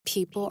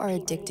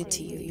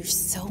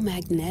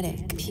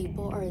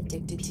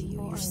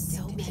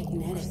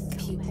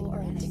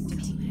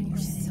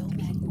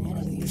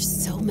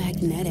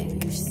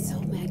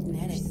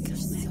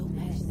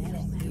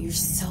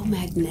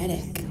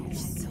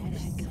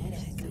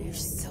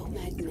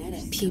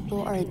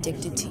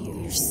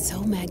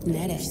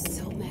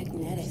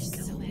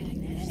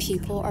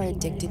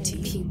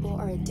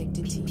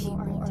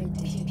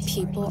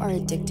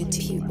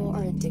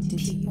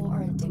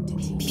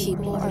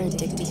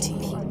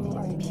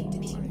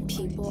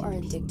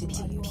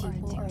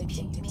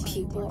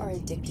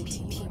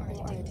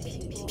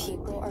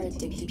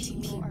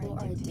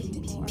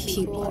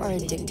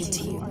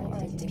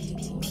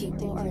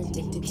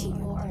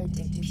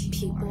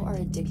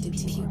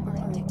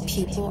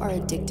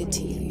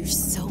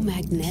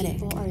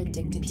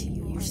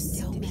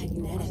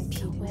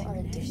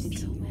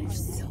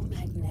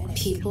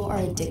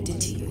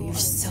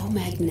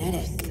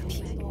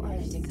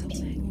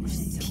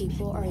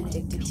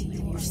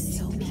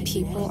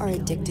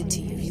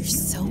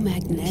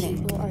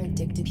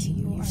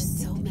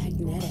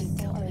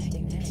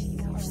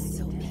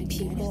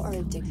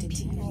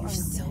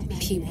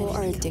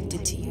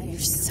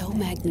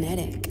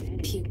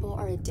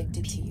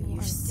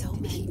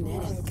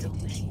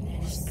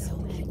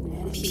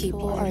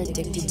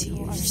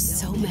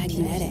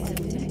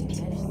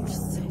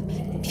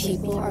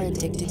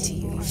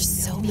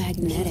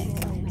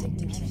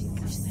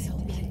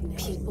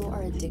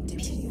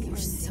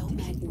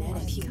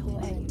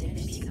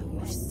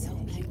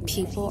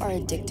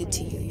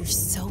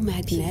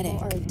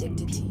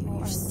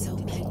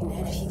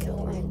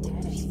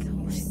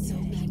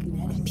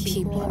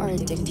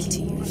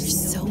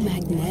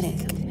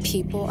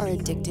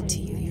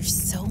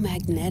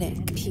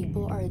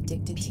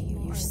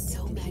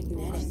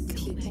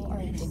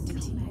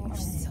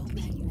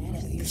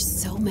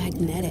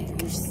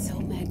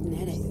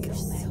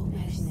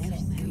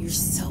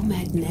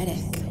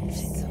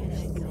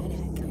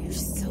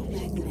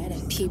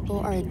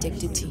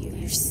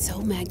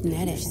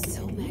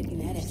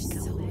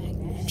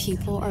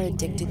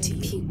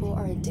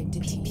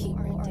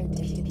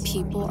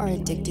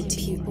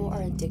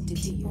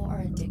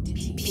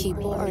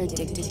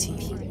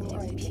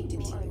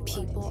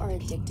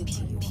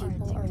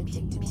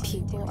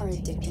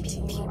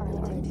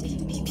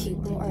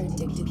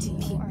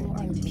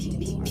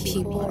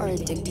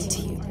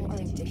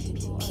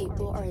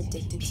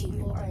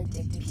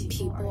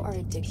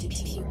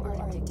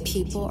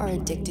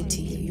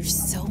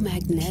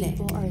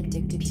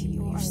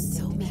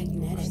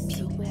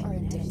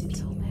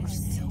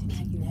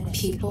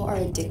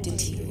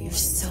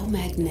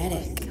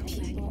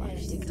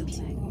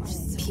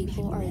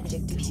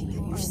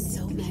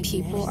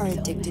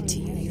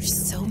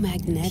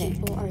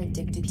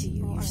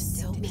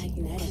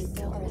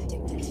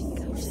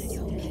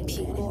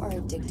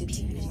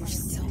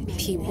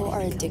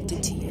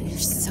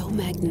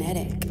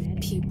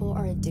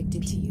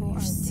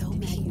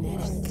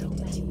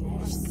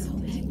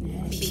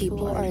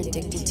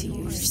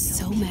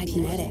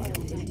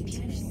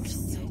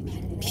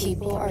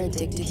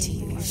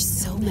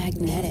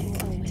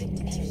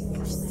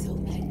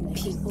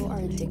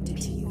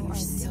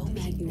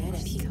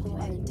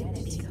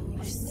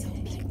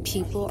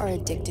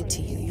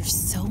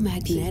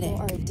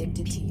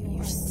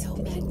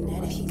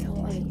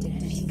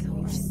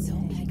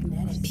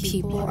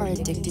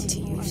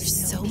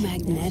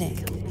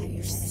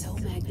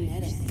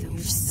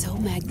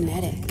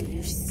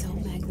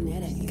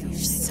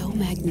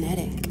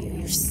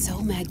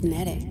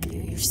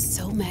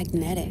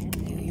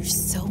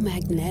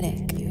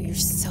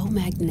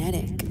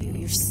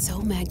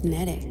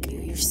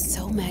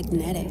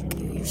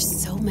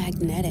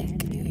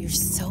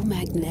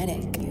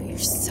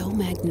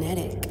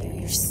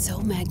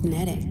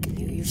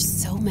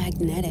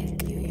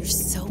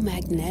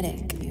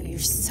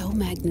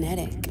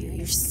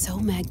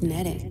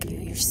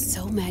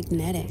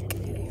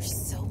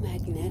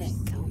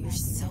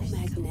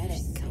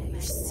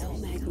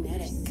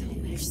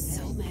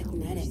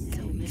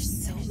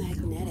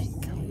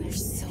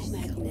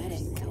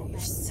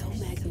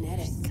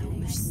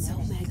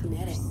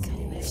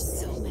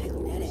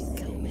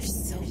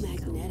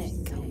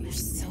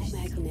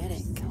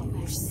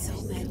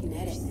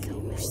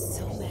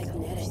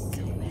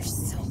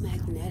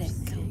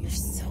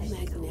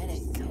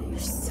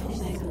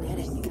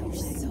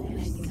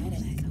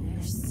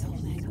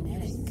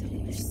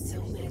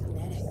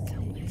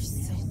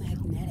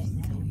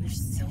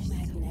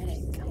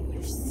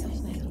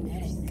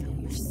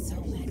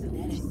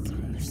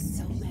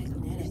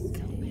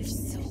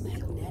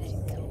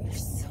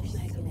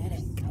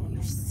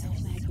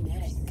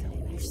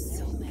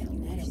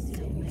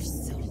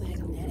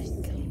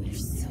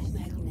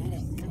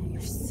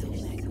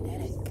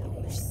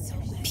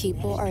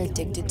People are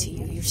addicted to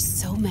you. You're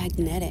so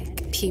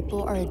magnetic.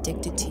 People are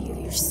addicted to you.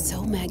 You're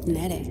so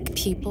magnetic.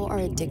 People are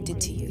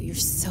addicted to you. You're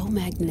so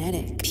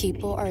magnetic.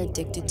 People are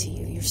addicted to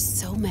you. You're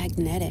so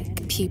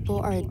magnetic. People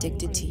are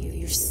addicted to you.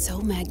 You're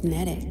so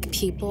magnetic.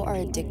 People are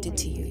addicted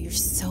to you. You're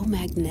so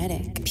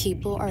magnetic.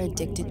 People are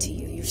addicted to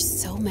you. You're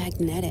so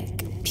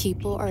magnetic.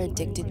 People are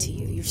addicted to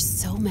you. You're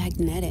so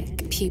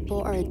magnetic.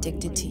 People are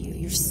addicted to you.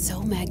 You're so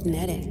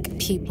magnetic.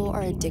 People are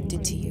addicted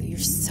to you.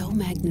 You're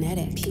so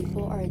magnetic.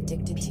 People are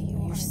addicted to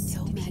you. You're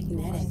so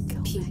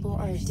magnetic. People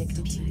are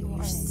addicted to you.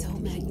 You're so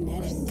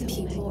magnetic.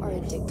 People are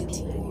addicted to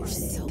you. You're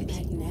so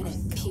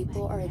magnetic.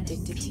 People are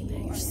addicted to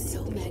you. You're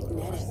so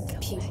magnetic.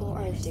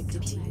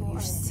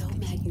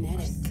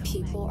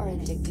 People are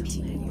addicted to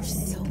you. You're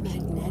so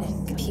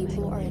magnetic.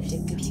 People are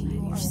addicted to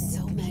you. You're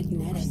so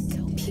magnetic.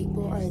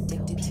 People are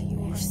addicted to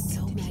you. You're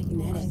so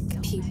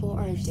magnetic. People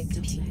are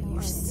addicted to you.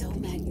 You're so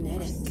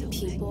magnetic.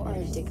 People are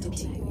addicted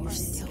to you. You're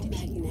so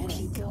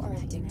magnetic. People are addicted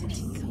to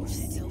you. You're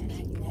so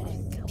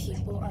magnetic.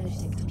 People are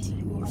addicted to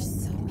you. You're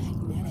so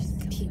magnetic.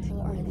 People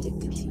are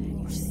addicted to you.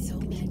 You're so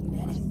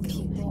magnetic.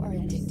 People are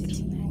addicted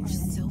to you. You're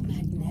so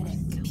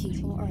magnetic.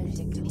 People are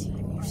addicted to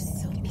you. You're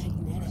so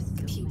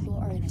magnetic. People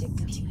are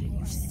addicted to you.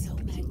 You're so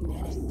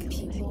magnetic.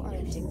 People are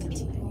addicted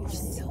to you. You're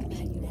so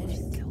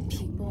magnetic.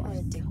 People are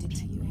addicted to you. You're so magnetic.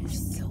 People are addicted to you. You're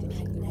so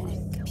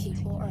magnetic.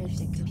 People are addicted to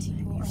you. You're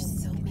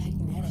so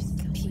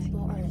magnetic.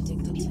 People are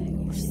addicted to you.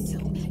 You're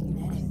so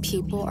magnetic.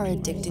 People are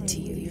addicted to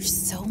you. You're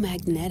so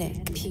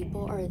magnetic.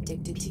 People are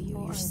addicted to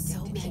you. You're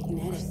so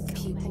magnetic.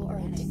 People are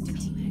addicted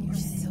to you. You're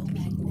so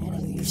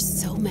magnetic. You're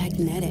so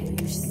magnetic.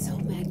 You're so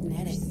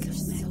magnetic.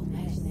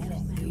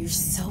 You're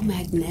so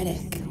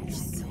magnetic. You're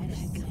so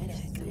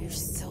magnetic. You're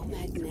so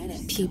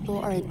magnetic. People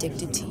are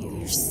addicted to you.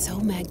 You're so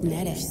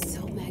magnetic.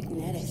 So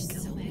magnetic.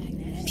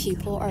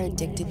 People are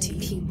addicted to you.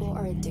 People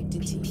are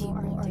addicted to you.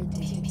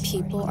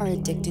 People are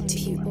addicted to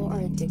you. People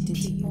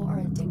are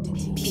addicted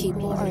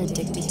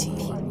to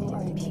you.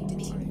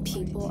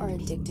 People are addicted to you. People are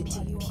addicted to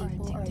you.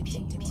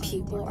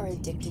 People are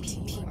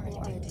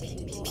addicted to you.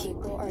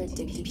 People are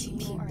addicted to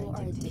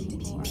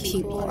you.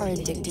 People are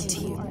addicted to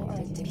you.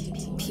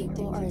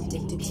 People are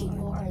addicted to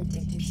you.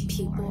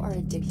 People are addicted to you. People are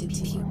addicted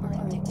to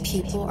you.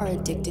 People are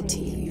addicted to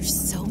you. You're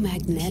so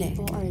magnetic.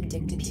 People are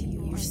addicted to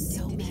you. You're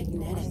so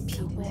magnetic.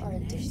 People are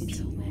addicted to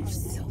you. You're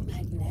so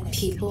magnetic.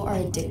 People are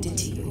addicted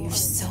to you. You're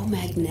so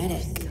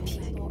magnetic.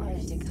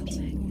 People are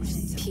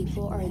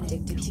addicted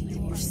to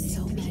you. You're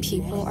so magnetic. People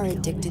are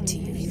addicted to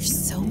you.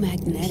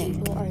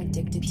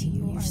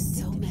 You're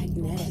so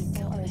magnetic.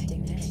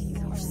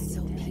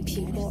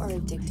 People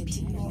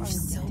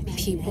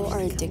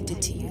are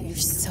addicted to you. You're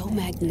so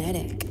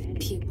magnetic.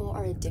 People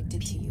are addicted to you. You're so magnetic. People are addicted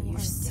to you. You're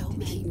so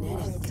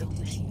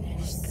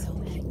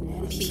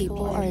magnetic.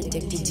 People are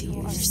addicted to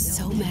you. You're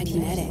so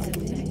magnetic.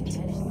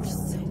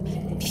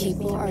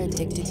 People are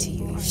addicted to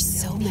you. You're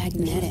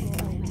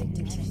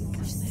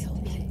so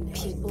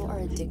magnetic. People are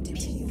addicted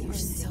to you. You're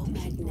so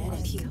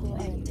magnetic. People are addicted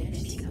to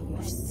you. You're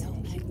so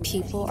magnetic.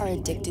 People are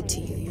addicted to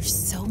you. You're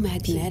so magnetic.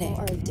 People are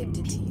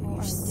addicted to you.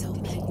 You're so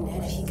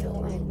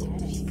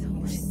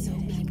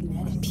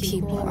magnetic.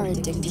 People are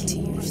addicted to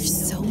you. You're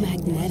so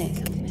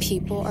magnetic.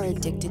 People are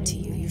addicted to you. You're so magnetic. People are addicted to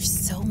you. You're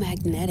so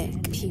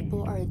magnetic.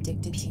 People are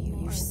addicted to you.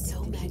 You're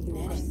so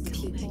magnetic.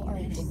 People are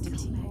addicted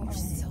to you. You're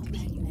so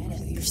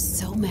magnetic. You're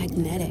so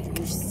magnetic.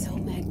 You're so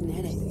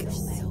magnetic.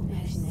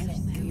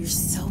 You're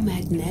so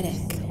magnetic.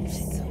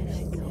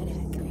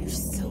 You're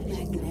so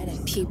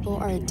magnetic. People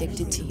are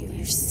addicted to you.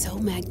 You're so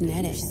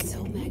magnetic.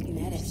 So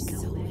magnetic.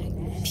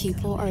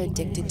 People are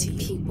addicted to you.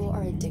 People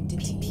are addicted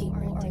to you.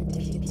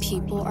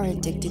 People are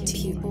addicted to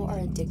you. People are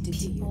addicted to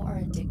you.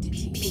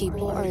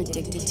 People are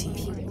addicted to you.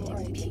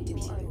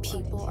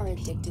 People are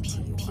addicted to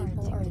you.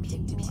 People are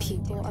addicted to you.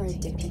 People are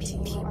addicted to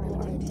you.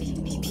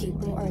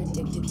 People are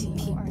addicted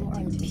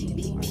to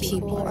you.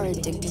 People are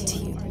addicted to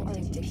you.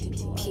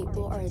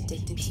 People are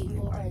addicted to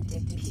you.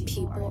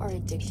 People are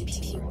addicted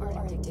to you.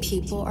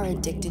 People are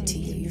addicted to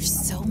you. You're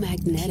so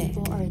magnetic.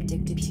 People are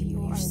addicted to you.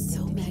 You're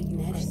so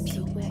magnetic.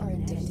 People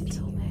are addicted to you.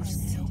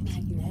 You're so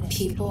magnetic.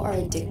 People are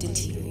addicted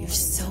to you. You're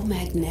so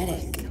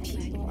magnetic.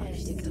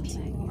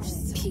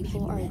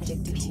 People are addicted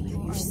to you.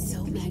 You're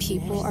so magnetic.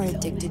 People are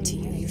addicted to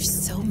you. You're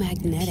so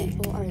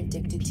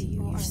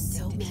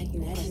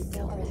magnetic.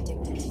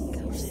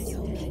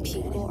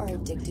 People are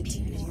addicted to you.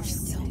 You're so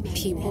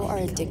magnetic. People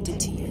are addicted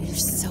to you. You're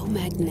so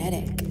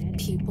magnetic.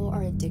 People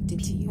are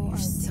addicted to you. You're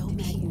so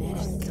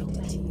magnetic.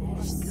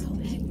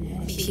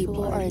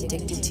 People are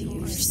addicted to you.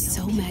 You're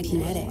so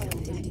magnetic.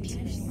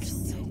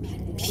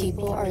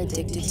 People are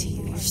addicted to you.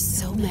 You're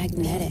so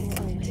magnetic.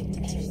 People are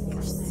addicted to you.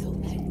 You're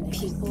so magnetic.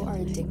 People are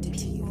addicted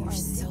to you. You're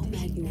so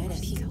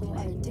magnetic. People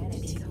are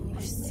addicted to you.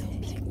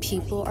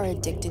 People are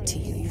addicted to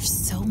you. You're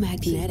so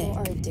magnetic. People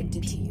are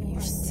addicted to you.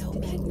 You're so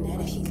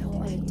magnetic.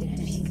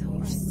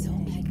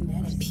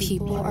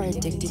 People are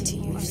addicted to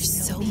you. You're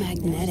so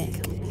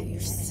magnetic. You're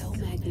so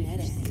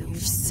magnetic. You're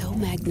so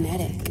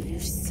magnetic. You're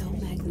so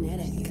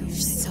magnetic. You're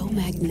so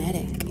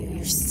magnetic.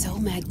 You're so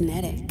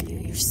magnetic.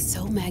 You're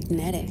so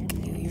magnetic.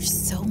 You're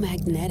so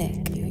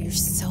magnetic. You're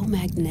so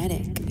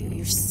magnetic.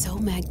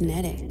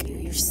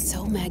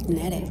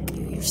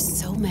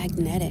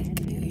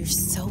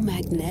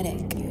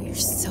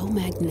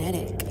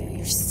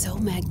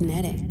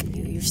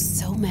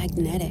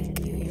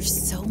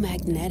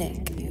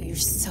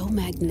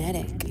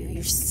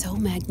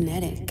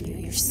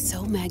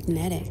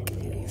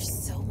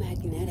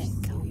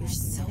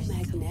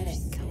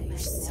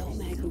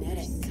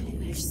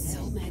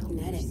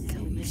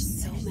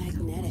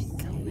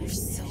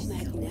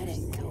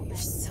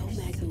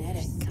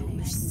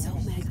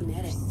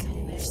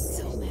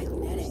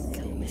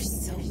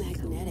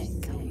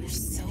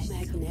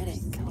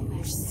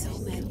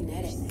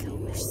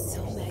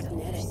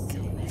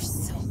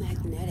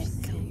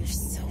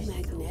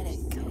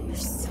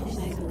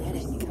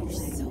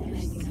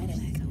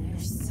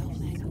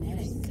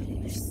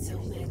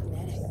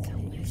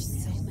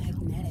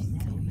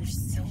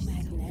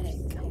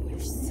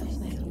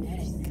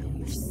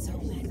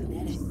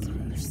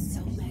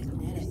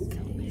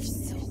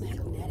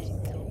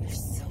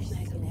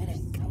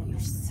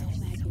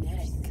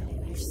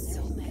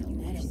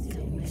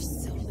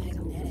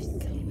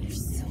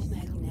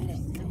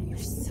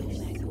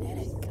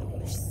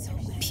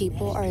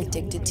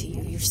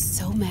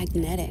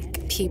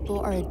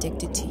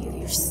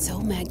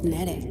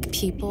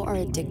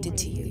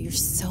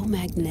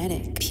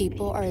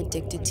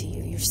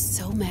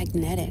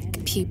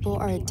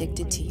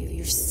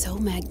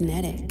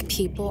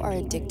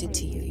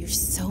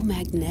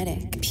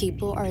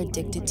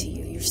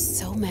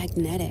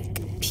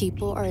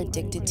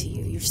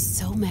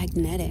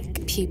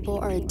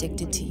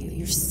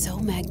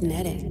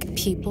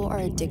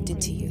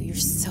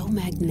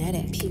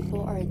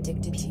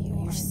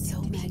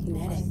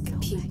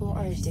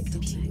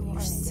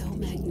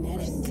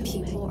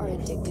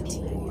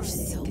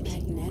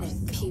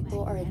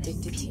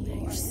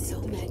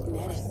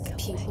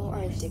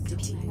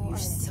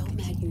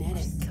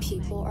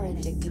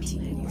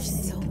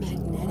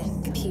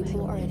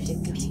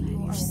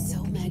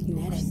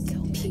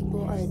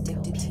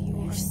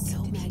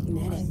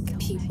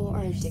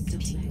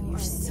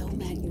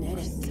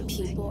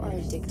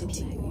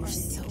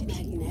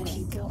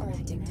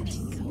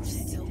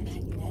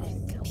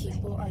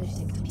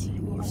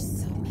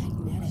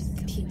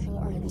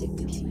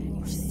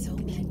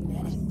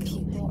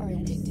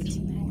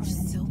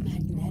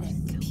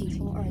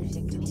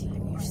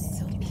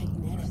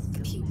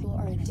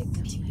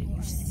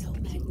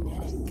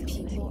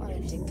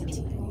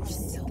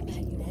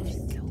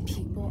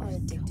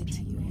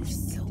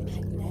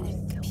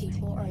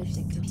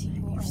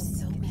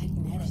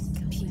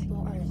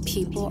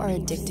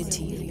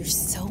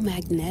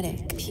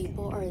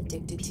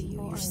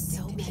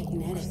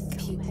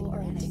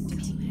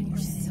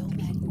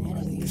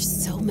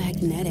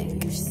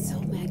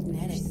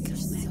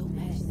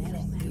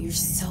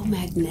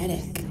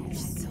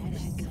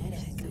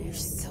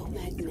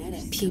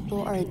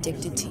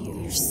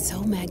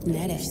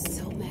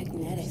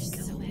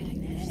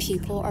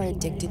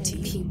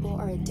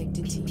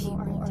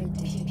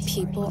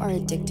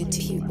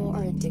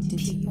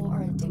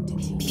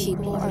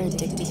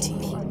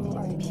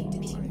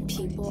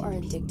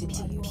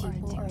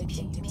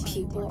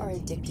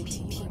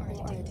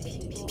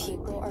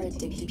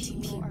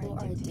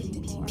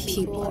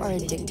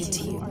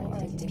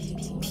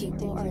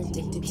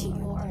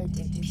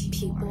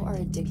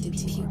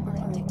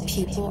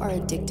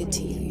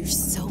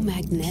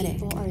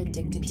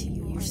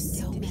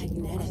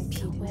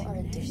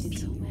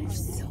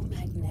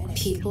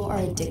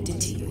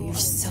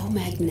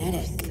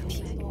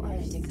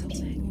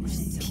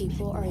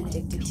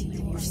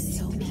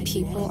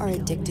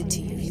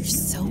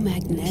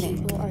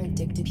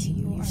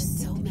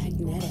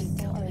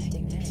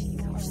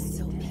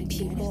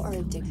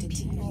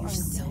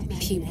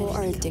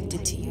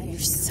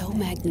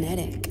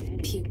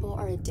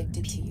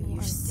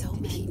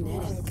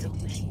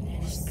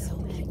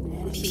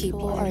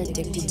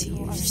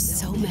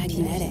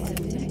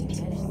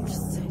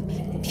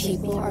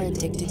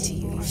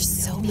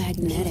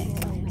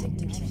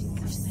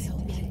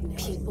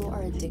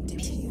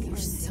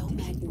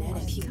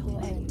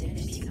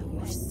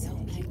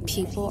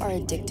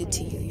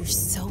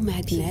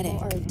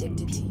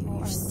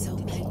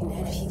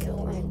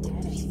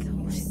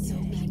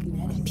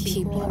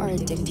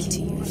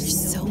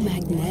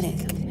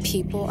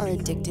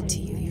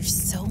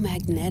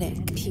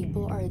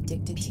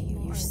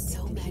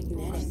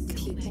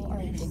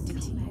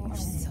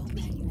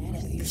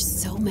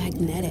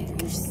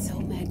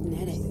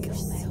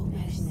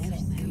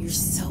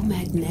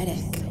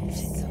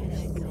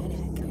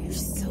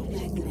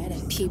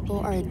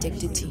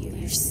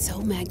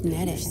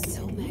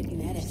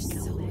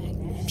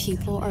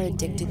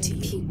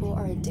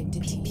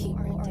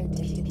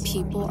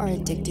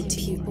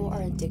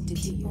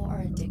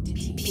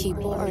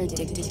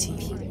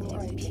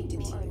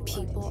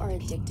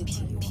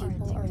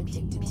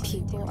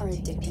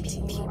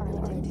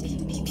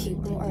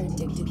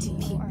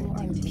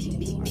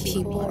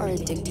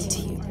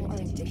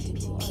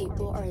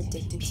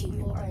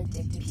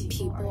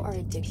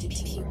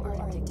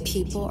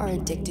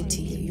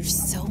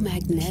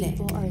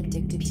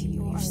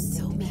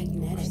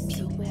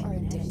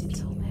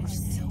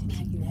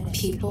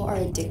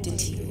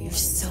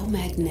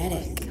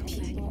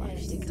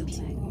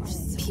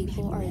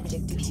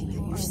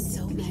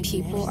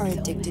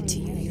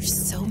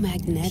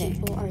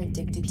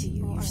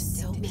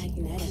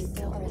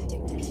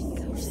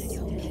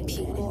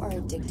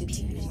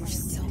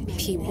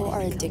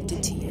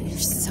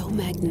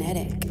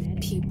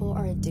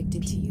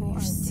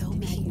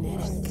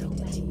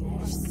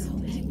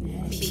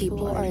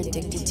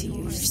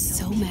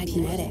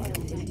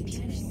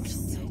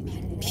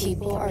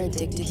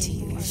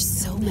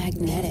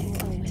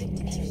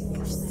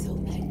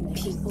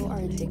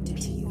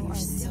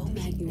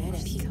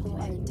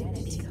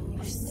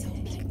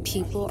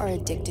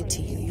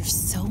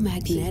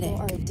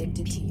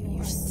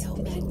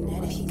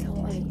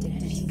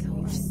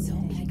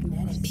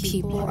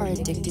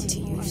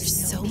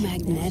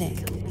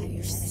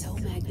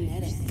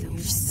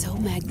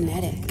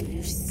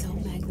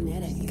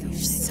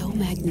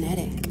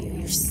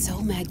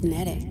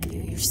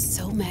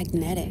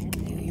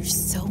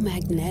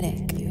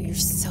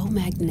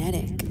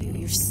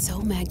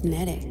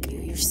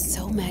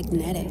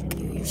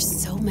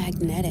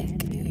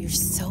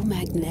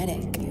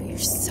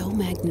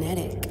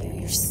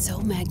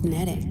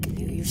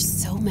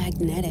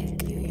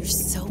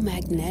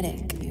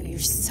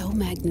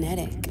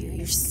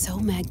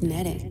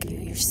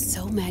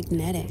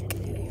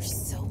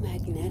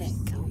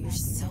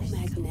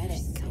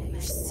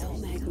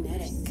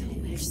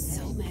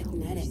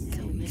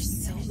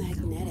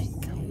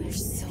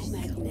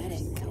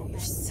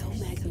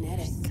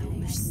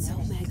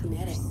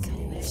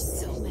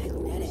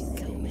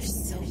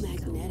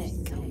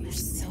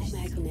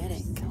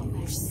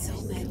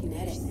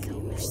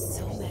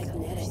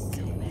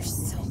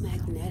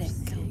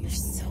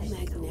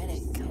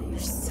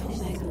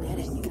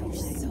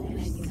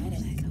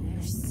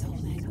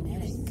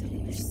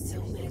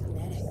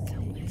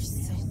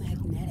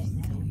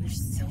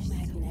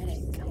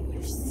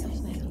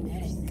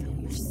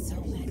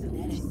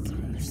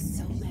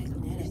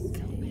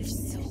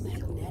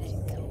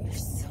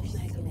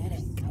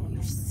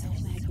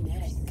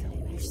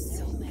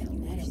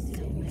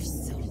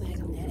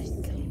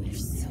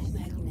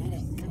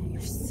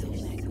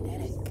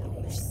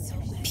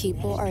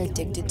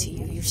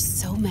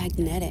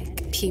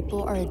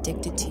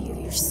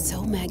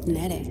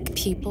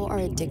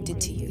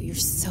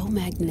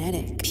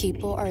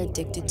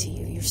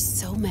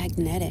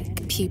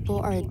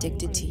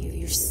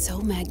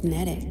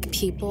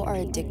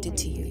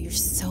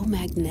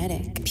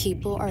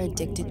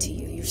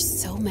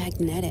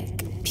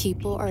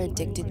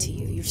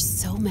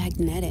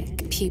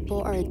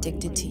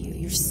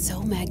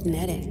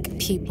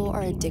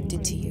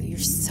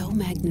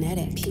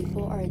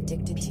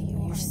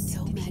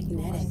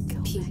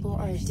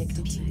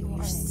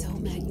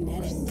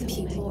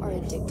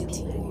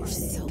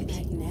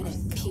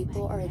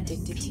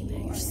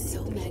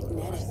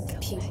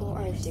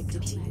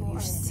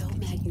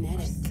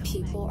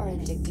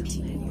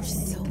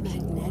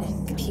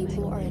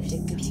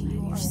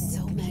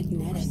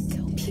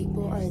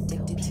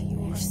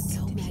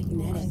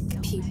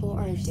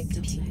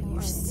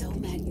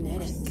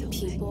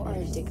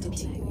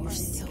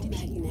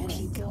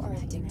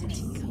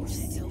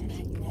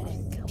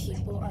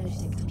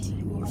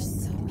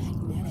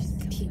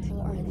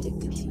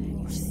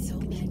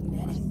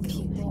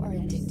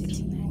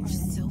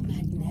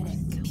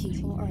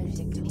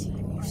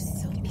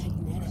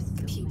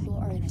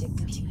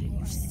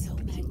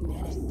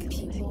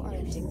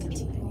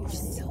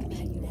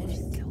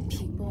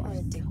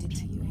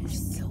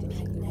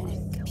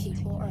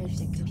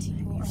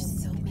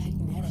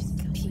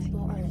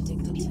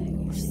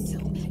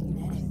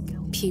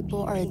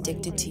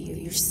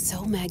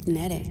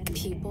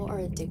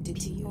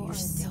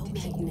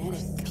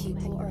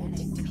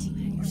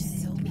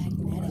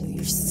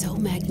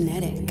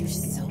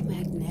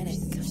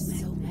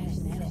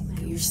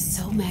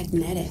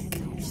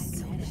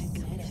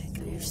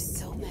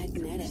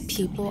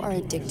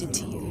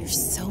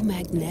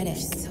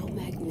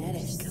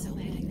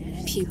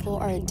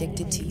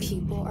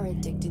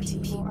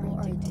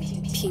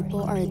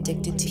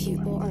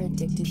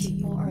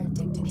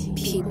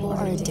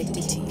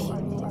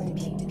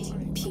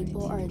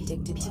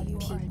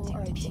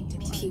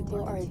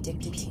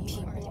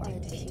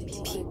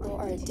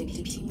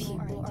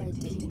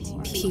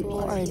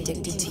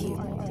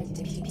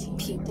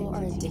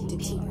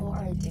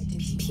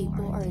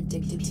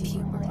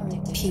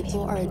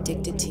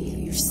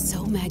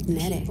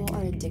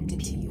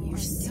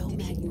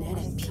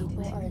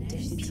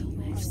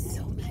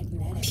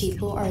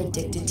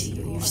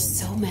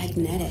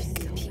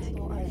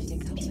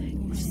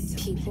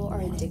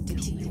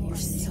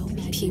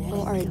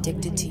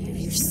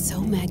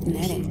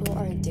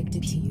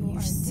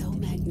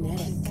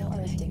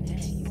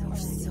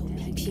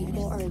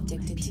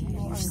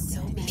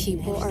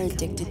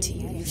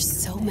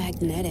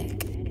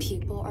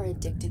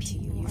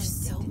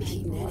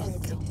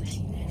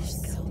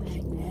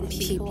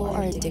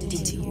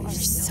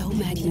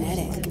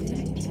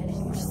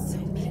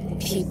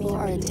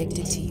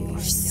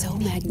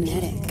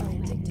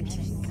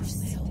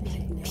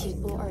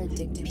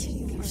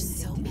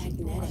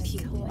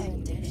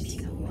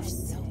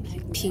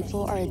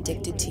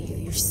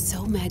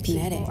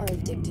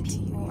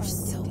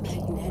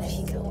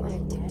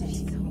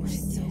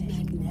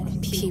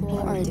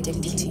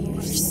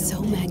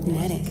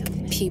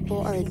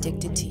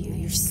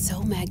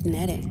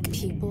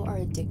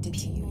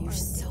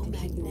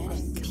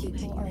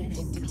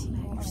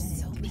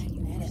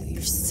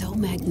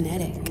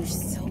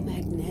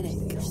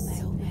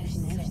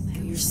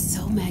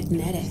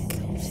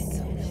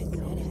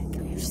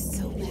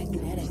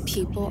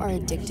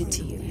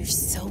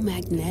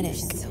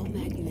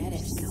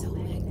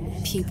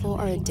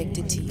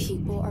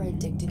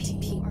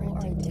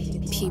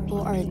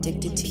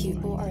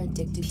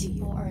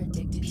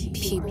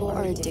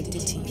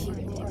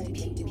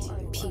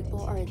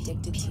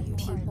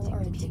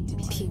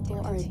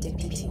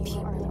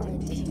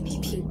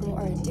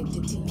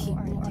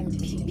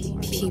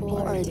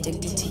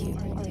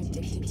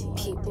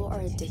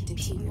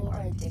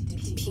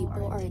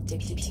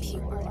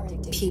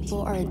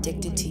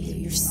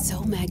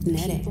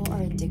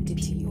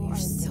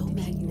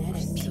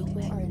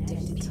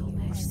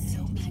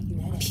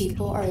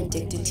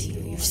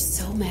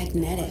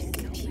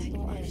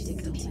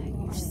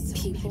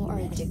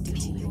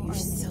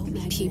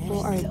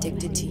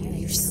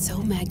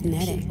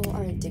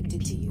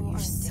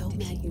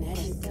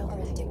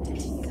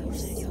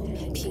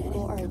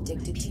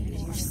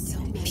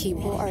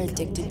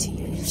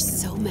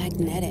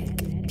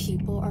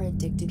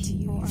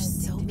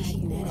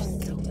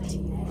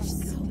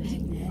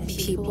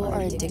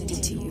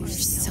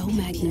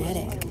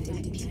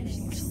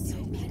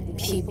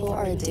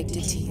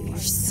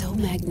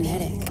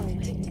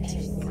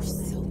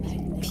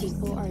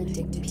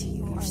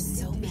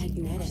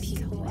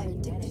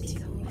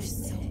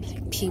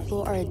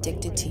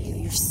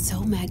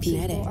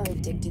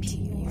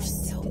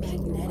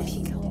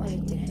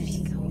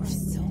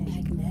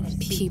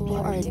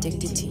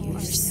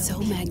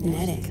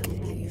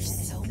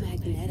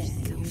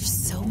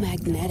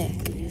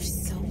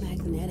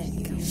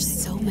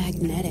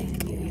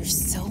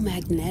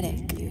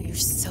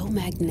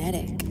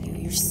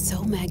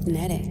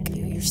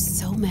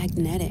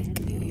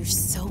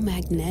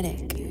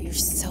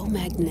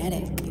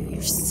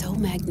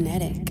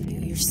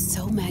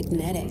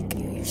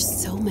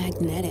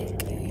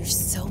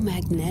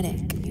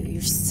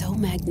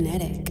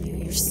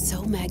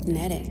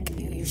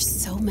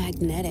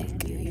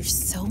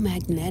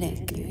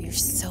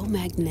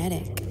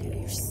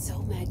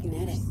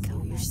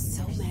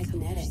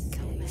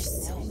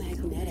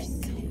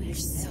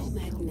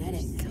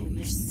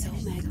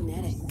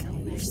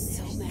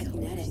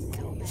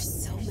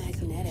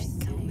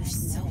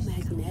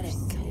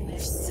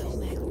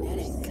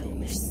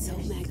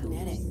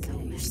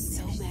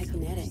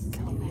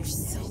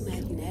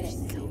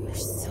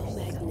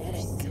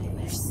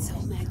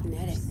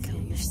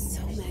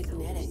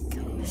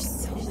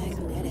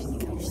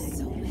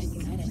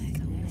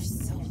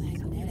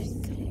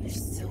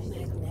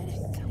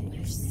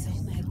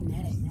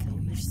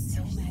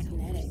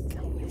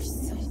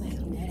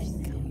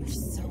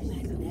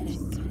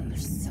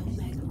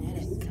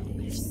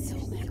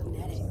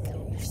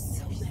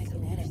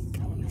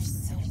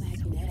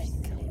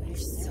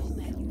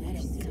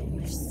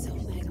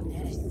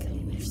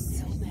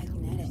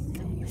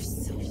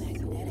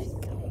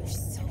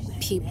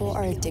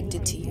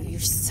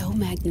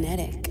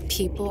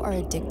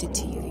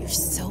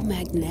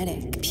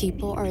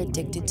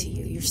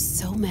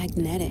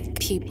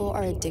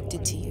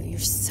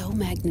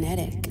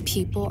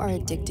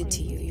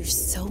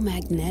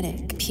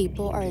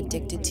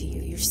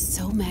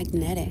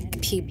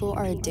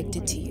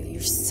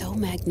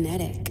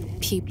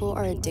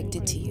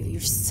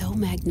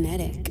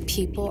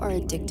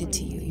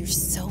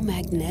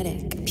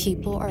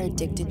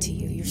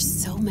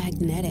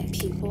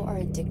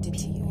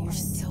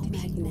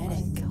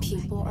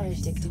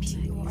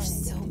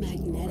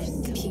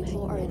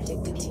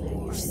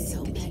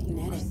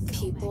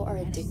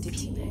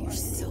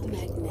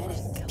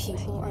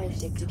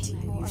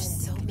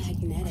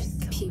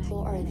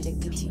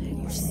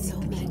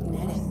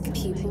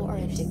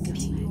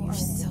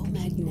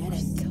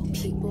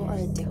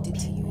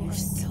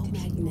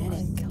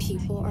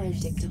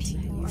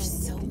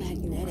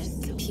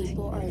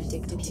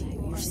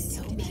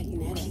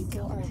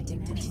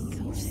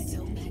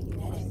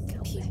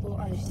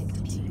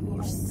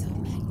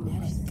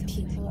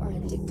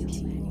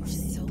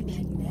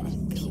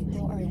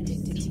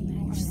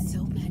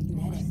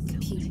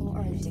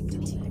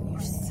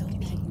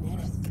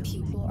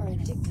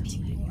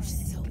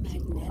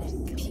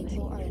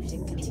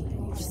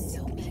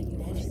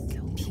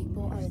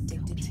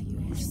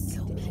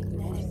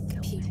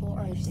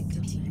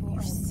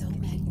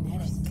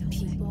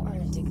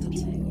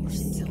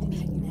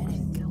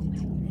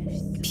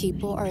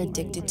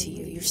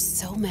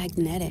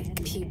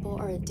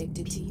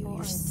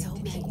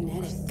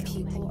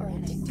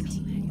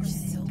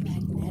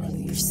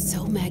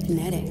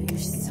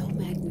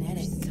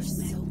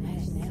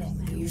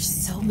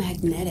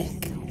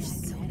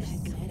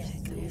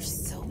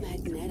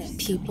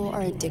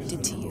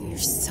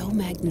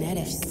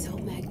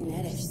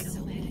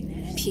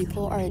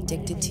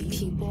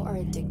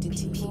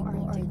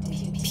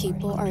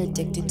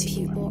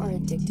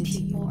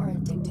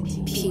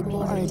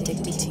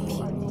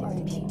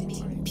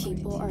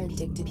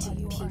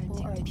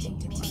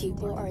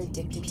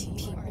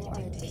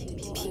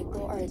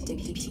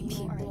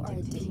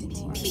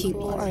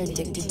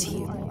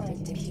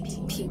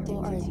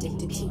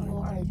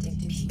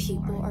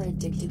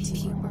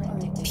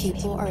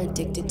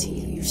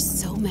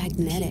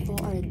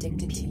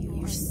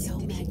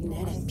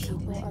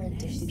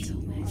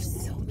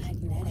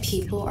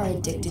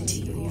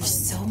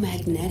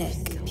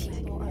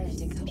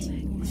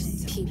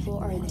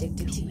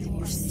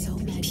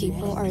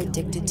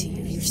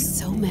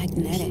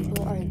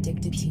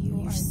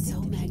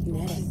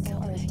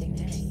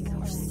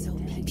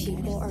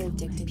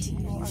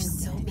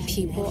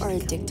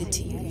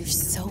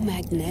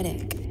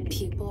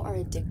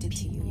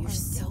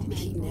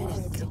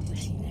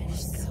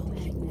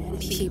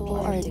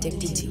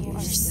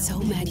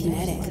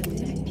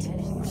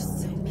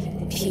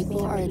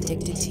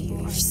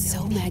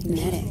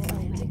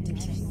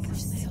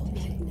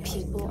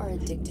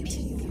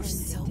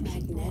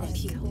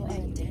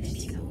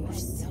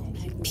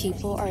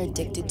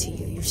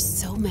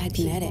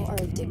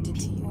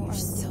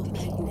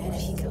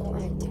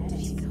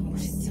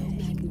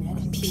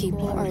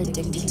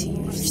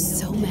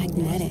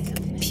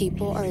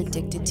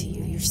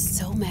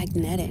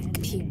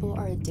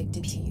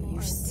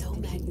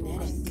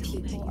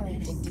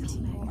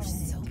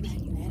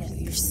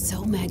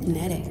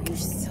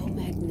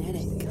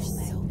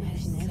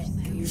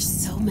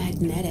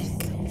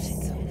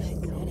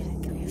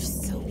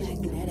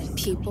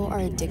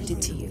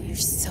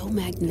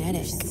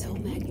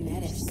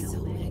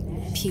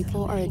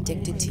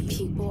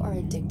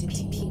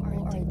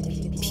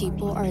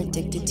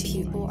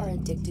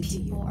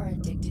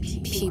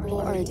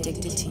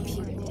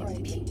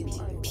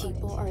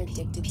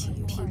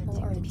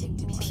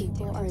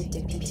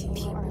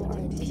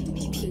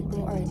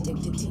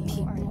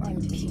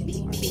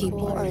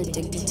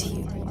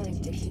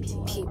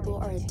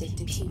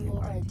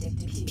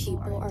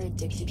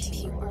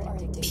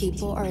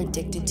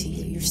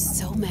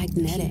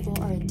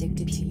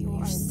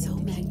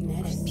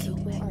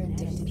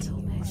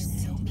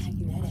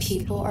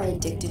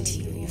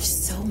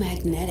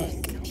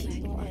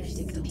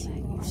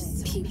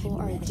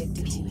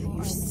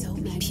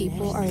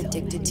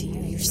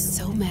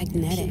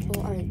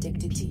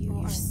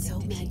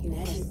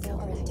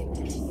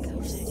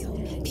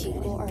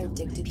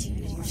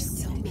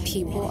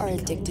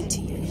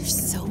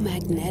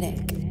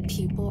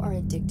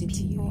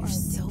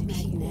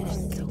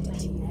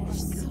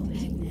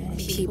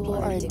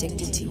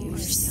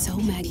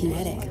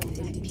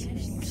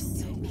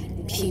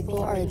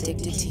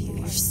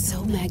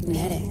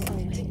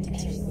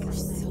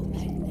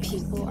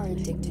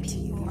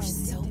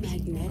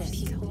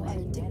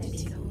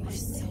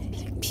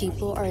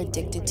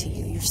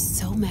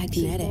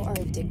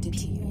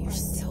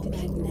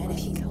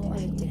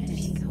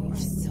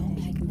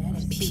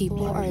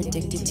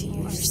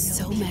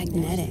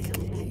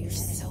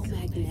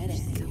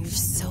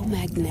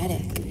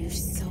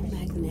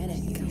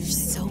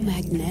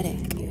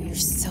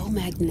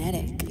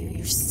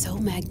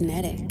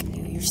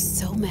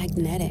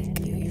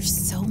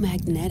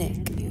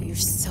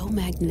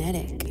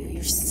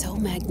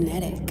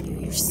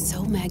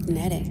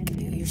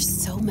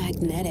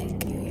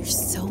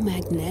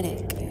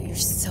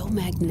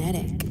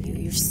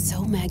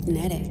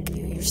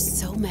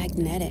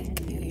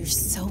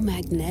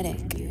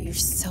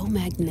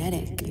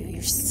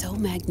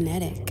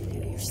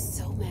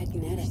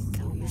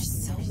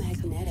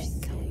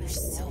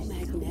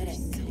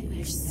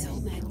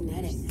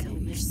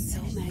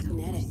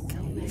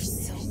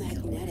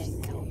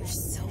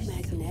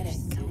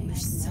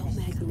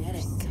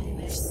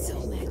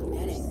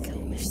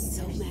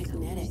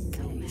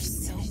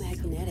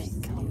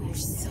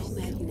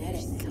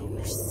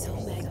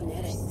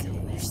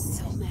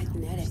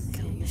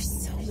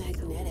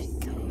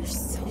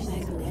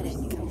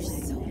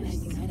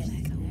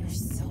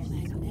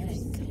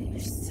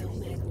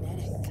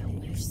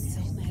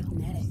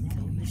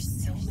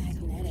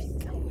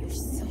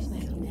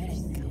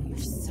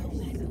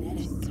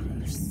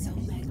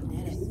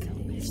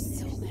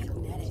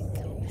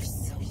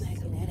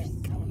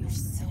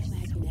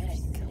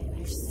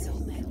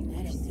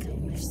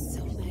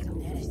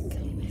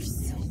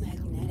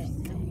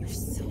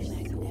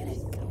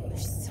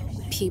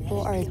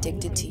 People are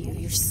addicted to you.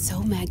 You're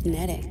so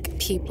magnetic.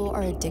 People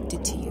are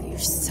addicted to you. You're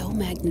so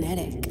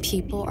magnetic.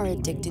 People are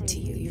addicted to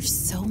you. You're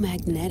so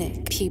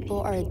magnetic.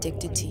 People are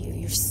addicted to you.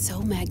 You're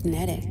so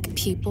magnetic.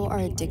 People are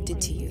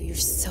addicted to you. You're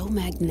so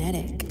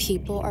magnetic.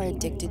 People are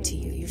addicted to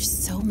you. You're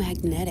so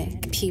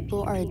magnetic.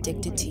 People are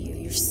addicted to you.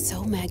 You're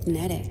so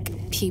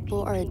magnetic.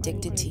 People are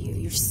addicted to you.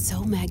 You're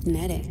so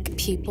magnetic.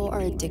 People are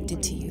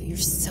addicted to you. You're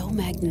so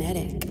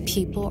magnetic.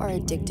 People are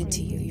addicted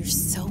to you. You're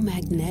so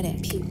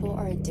magnetic. People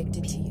are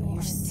addicted to you.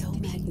 You're so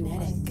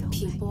magnetic.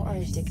 People are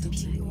addicted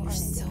to you. You're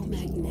so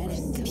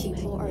magnetic.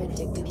 People are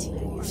addicted to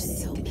you. You're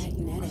so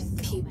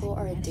magnetic. People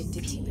are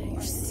addicted to you.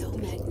 You're so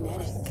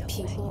magnetic.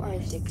 People are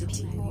addicted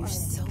to you. You're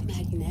so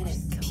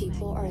magnetic.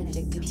 People are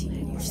addicted to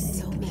you. You're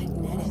so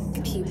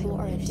magnetic. People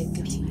are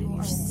addicted to you.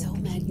 You're so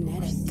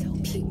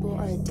magnetic. People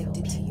are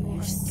addicted to you.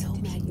 You're so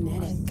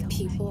magnetic.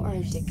 People are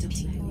addicted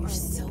to you. You're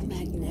so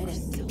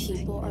magnetic.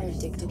 People are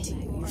addicted to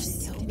you. You're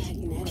so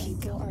magnetic.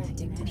 People are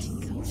addicted to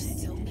you. You're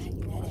so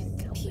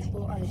magnetic.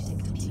 People are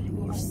addicted to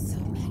you. You're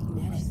so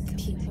magnetic.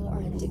 People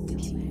are addicted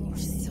to you. You're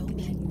so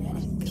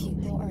magnetic.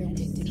 People are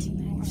addicted to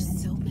you. You're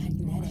so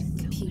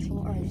magnetic.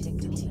 People are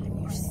addicted to you.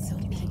 You're so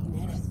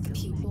magnetic.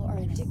 People are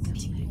addicted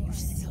to you. You're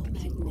so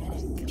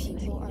magnetic.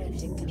 People are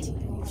addicted to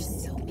you. You're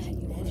so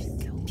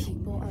magnetic.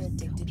 People are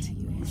addicted to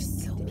you. You're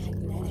so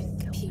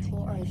magnetic.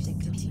 People are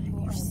addicted to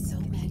you. You're so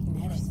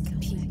magnetic.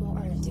 People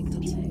are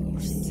addicted to you.